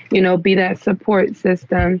of, you know, be that support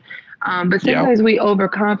system. But sometimes we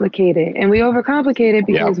overcomplicate it. And we overcomplicate it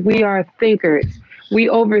because we are thinkers. We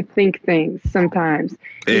overthink things sometimes.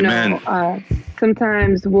 Amen. You know,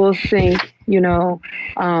 sometimes we'll think, you know,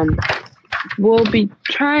 we'll be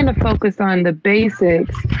trying to focus on the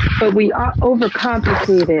basics, but we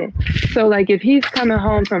overcomplicate it. So, like, if he's coming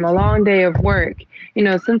home from a long day of work, you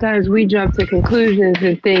know, sometimes we jump to conclusions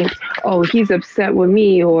and think, oh, he's upset with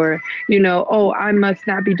me, or, you know, oh, I must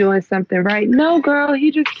not be doing something right. No, girl, he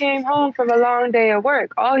just came home from a long day of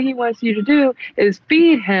work. All he wants you to do is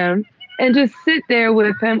feed him and just sit there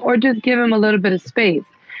with him, or just give him a little bit of space.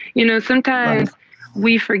 You know, sometimes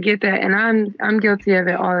we forget that, and I'm guilty of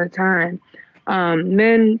it all the time.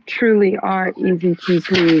 Men truly are easy to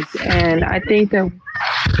please, and I think that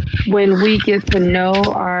when we get to know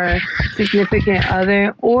our significant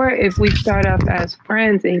other, or if we start off as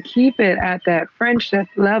friends and keep it at that friendship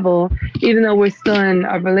level, even though we're still in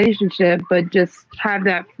a relationship, but just have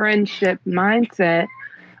that friendship mindset,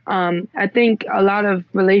 I think a lot of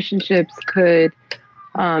relationships could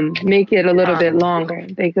make it a little bit longer.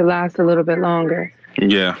 They could last a little bit longer.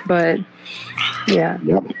 Yeah. But yeah.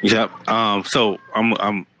 Yep. So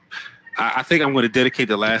I think I'm going to dedicate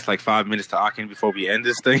the last like 5 minutes to Akin before we end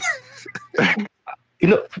this thing. You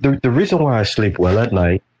know, the reason why I sleep well at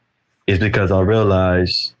night is because I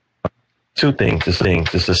realize two things.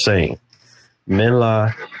 It's the same. Men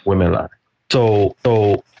lie, women lie. So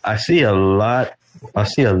I see a lot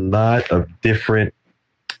of different,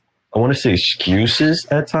 I want to say, excuses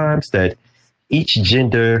at times that each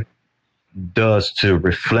gender does to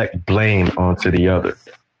reflect blame onto the other.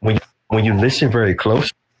 When you listen very close,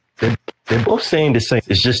 they're both saying the same.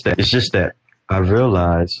 It's just that I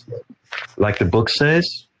realize, like the book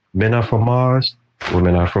says, men are from Mars,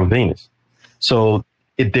 women are from Venus. So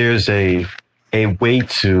if there's a way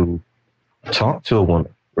to talk to a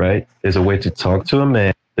woman, right? There's a way to talk to a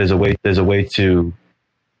man. There's a way to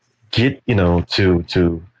get, you know,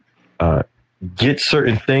 to get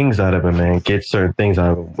certain things out of a man, get certain things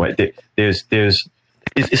out of him. Right?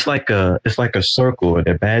 It's like a circle. And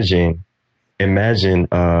imagine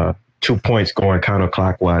 2 points going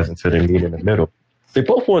counterclockwise until they meet in the middle. They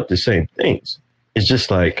both want the same things. It's just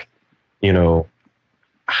like, you know,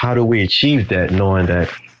 how do we achieve that, knowing that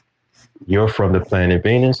you're from the planet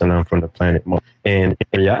Venus and I'm from the planet Mars? And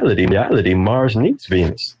in reality, Mars needs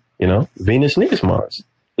Venus. You know, Venus needs Mars.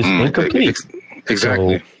 It's incomplete.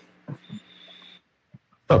 Exactly.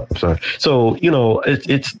 So, you know,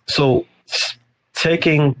 it's so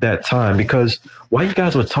taking that time, because while you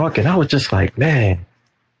guys were talking, I was just like, man,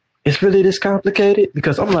 it's really this complicated?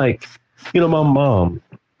 Because I'm like, you know, my mom,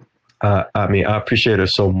 I mean, I appreciate her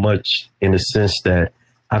so much in the sense that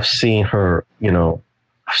I've seen her, you know,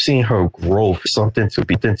 I've seen her growth, something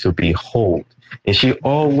to behold. And she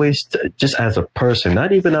always, just as a person,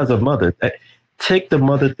 not even as a mother, take the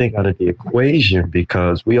mother thing out of the equation,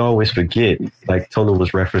 because we always forget, like Tola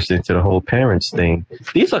was referencing to the whole parents thing.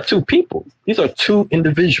 These are two people. These are two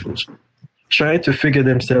individuals trying to figure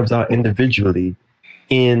themselves out individually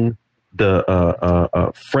in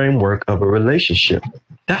the framework of a relationship.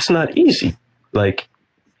 That's not easy. Like,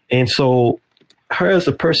 and so her as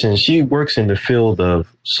a person, she works in the field of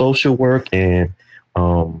social work, and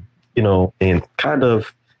and kind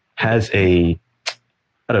of has a,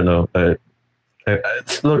 I don't know,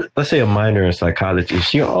 let's say a minor in psychology.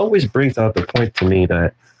 She always brings out the point to me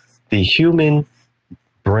that the human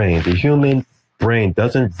brain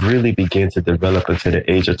doesn't really begin to develop until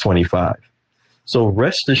the age of 25. So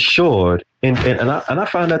rest assured, and I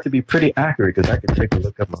found that to be pretty accurate, because I can take a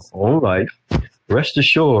look at my own life. Rest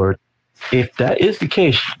assured, if that is the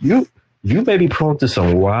case, you may be prone to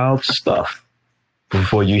some wild stuff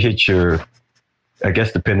before you hit your, I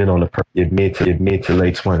guess, depending on your mid to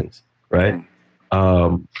late 20s, right?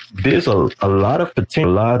 There's a lot of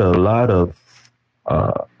potential, a lot of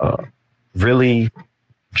really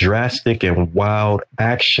drastic and wild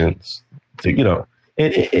actions to,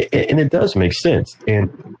 and it does make sense.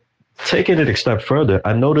 And taking it a step further,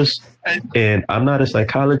 I noticed, and I'm not a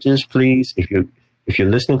psychologist, please, if you're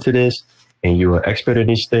listening to this and you're an expert in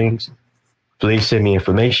these things, please send me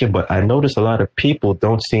information. But I notice a lot of people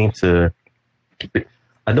don't seem to,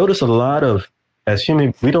 I notice a lot of, as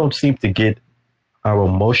humans, we don't seem to get our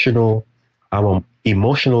emotional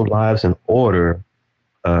lives in order,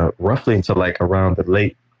 roughly until like around the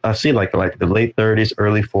late, I see like the late 30s,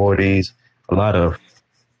 early 40s. A lot of,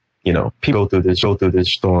 people go through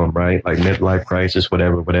this storm, right? Like midlife crisis,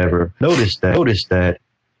 whatever. Notice that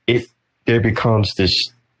there becomes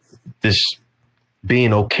this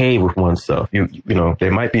being okay with oneself.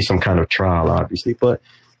 There might be some kind of trial, obviously, but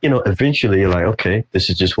eventually you're like, okay,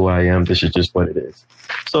 this is just who I am. This is just what it is.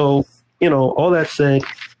 So, all that said,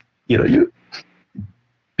 you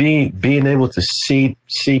being able to see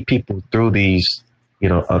people through these,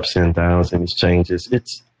 ups and downs and these changes,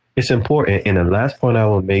 it's important. And the last point I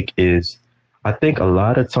will make is, I think a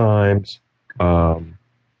lot of times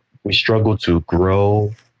we struggle to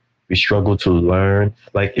grow, we struggle to learn.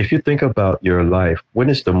 Like, if you think about your life, when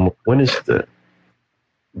have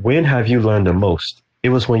you learned the most? It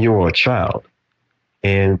was when you were a child.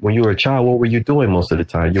 And when you were a child, what were you doing most of the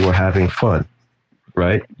time? You were having fun,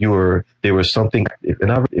 right? There was something,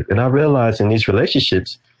 and I realized in these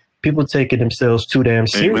relationships, people taking themselves too damn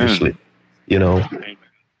seriously,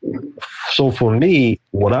 So for me,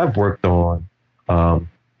 what I've worked on,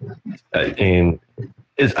 and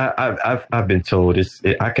is I've been told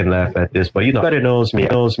I can laugh at this, but everybody knows me.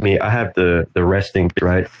 I have the resting,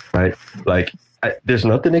 right. Like, there's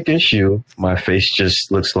nothing against you. My face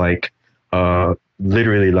just looks like,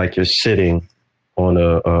 literally like you're sitting on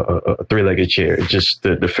a three-legged chair, just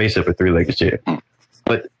the face of a three-legged chair.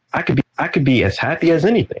 But I could be as happy as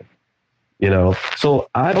anything, So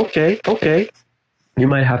okay. You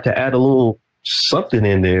might have to add a little something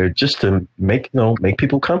in there just to make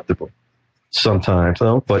people comfortable sometimes.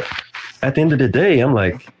 But at the end of the day, I'm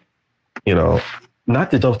like,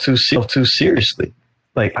 not to go too seriously.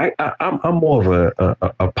 Like, I'm more of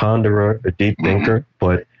a ponderer, a deep thinker,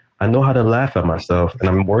 but I know how to laugh at myself, and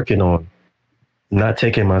I'm working on not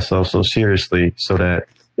taking myself so seriously, so that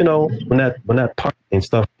when that part and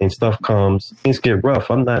stuff comes, things get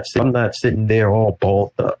rough. I'm not sitting there all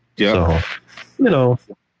balled up. Yeah. So,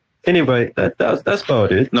 anyway, that's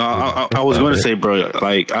about it. No, I was going to say, bro,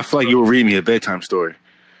 like, I feel like you were reading me a bedtime story.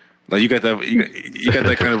 Like, you got that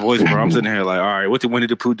kind of voice where I'm sitting here like, all right, what did Winnie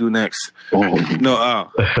the Pooh do next? No,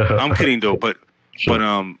 I'm kidding though. But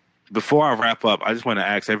before I wrap up, I just want to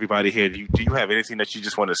ask everybody here: do you have anything that you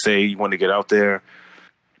just want to say? You want to get out there?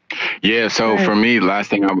 Yeah, so for me, last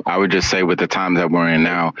thing I would just say, with the times that we're in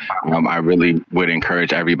now, I really would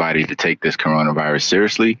encourage everybody to take this coronavirus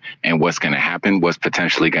seriously, and what's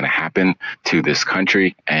potentially going to happen to this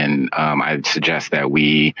country. And I suggest that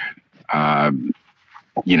we, not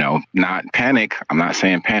panic. I'm not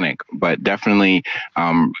saying panic, but definitely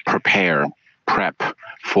prep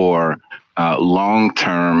for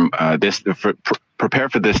long-term, prepare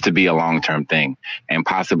for this to be a long-term thing, and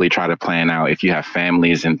possibly try to plan out, if you have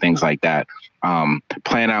families and things like that,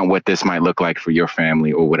 plan out what this might look like for your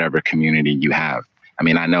family or whatever community you have. I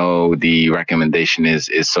mean, I know the recommendation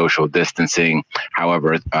is social distancing.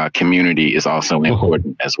 However, community is also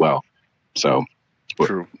important as well. So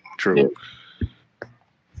true. Yeah.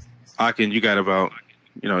 Akin, you got about,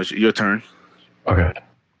 it's your turn. Okay.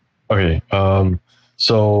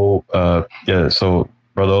 So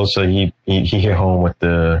Brother Osa, he hit home with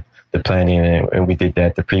the planning, and we did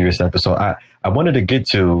that the previous episode. I wanted to get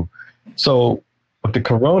to, so with the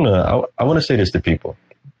corona, I want to say this to people.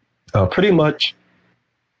 Pretty much,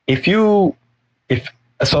 if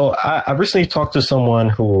I recently talked to someone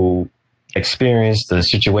who experienced a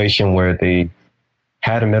situation where they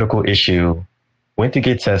had a medical issue, went to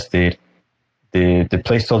get tested. The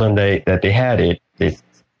place told them that they had it. The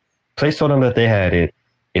place told them that they had it.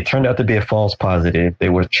 It turned out to be a false positive. They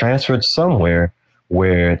were transferred somewhere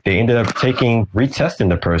where they ended up retesting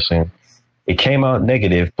the person. It came out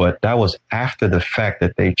negative, but that was after the fact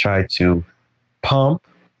that they tried to pump,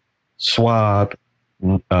 swab,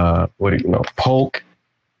 poke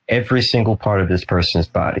every single part of this person's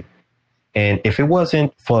body. And if it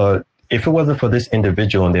wasn't for this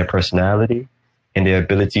individual and their personality and their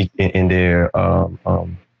ability in their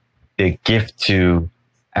gift to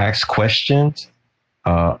ask questions,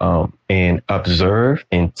 and observe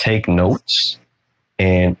and take notes,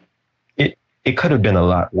 and it could have been a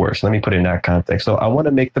lot worse. Let me put it in that context. So I want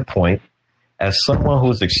to make the point, as someone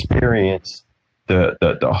who's experienced the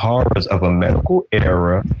horrors of a medical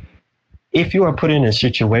era, if you are put in a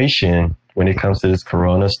situation when it comes to this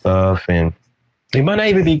corona stuff, and it might not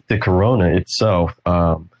even be the corona itself,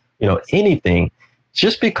 anything,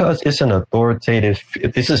 just because it's an authoritative,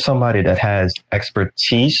 if this is somebody that has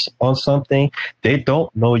expertise on something, they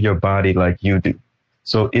don't know your body like you do.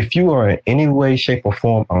 So if you are in any way, shape, or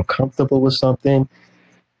form uncomfortable with something,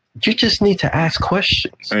 you just need to ask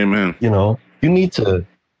questions. Amen. You need to,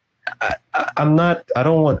 I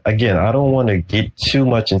don't want to get too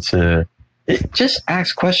much into it. Just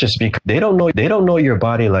ask questions, because they don't know your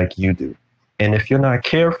body like you do. And if you're not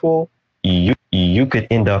careful, you could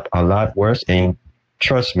end up a lot worse. And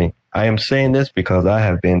trust me, I am saying this because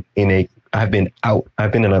I've been in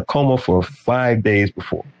a coma for 5 days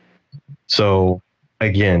before. So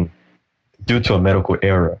again, due to a medical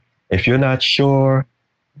error, if you're not sure,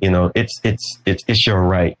 it's your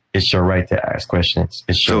right. It's your right to ask questions.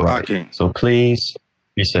 It's your right. Akin, so please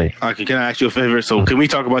be safe. Akin, can I ask you a favor? So can we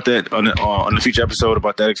talk about that on the future episode,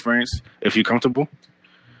 about that experience, if you're comfortable?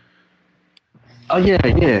 Oh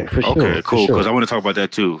yeah, for sure. Okay, cool. Because I want to talk about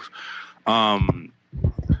that too.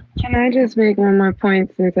 Can I just make one more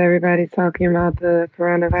point, since everybody's talking about the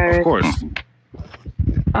coronavirus? Of course.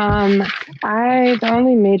 The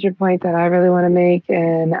only major point that I really want to make,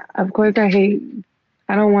 and of course I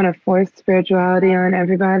don't want to force spirituality on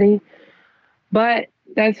everybody, but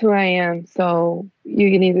that's who I am. So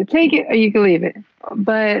you can either take it or you can leave it.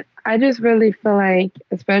 But I just really feel like,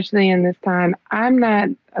 especially in this time, I'm not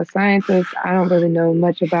a scientist. I don't really know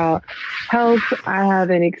much about health. I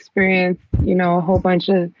haven't experienced, a whole bunch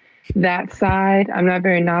of that side. I'm not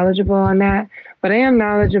very knowledgeable on that, but I am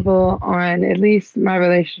knowledgeable on at least my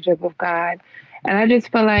relationship with God. And I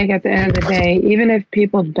just feel like at the end of the day, even if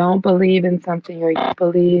people don't believe in something, or you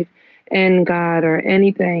believe in God or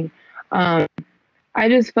anything, I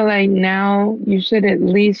just feel like now you should at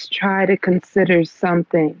least try to consider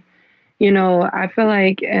something. I feel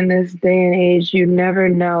like in this day and age, you never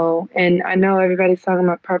know. And I know everybody's talking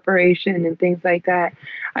about preparation and things like that.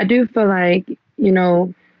 I do feel like,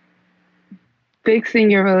 fixing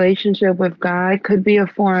your relationship with God could be a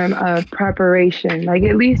form of preparation. Like,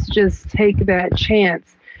 at least just take that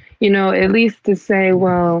chance, at least to say,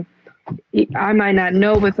 well, I might not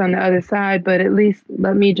know what's on the other side, but at least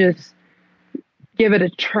let me just give it a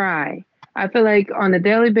try. I feel like on a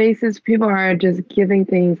daily basis, people are just giving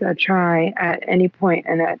things a try at any point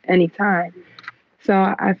and at any time. So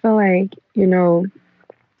I feel like,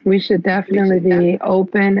 we should definitely be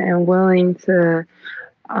open and willing to,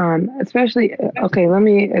 especially, okay, let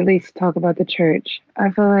me at least talk about the church. I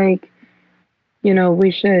feel like,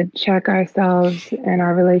 we should check ourselves and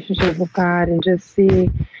our relationship with God and just see,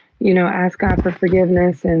 ask God for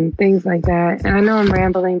forgiveness and things like that. And I know I'm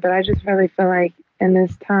rambling, but I just really feel like in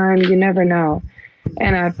this time, you never know.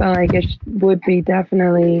 And I feel like it would be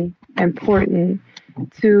definitely important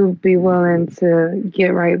to be willing to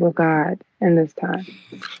get right with God in this time.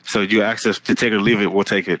 So you asked us to take it or leave it, we'll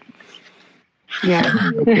take it.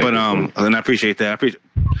 Yeah. But and I appreciate that. I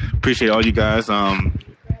appreciate all you guys.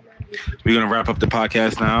 We're gonna wrap up the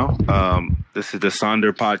podcast now. This is the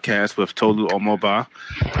Sonder podcast with Tolu Omoba,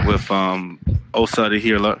 with OSA the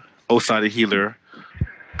Healer. OSA the Healer.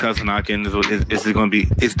 Cousin Akin is going to be.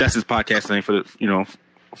 That's his podcast name for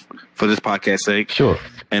for this podcast sake. Sure.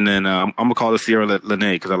 And then I'm gonna call it Cierra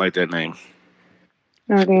Lanae because I like that name.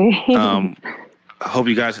 Okay. I hope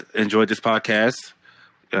you guys enjoyed this podcast,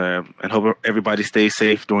 and hope everybody stays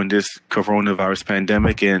safe during this coronavirus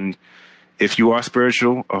pandemic. And if you are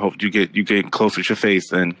spiritual, I hope you get close with your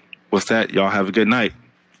faith. And what's that? Y'all have a good night.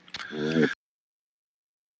 Right.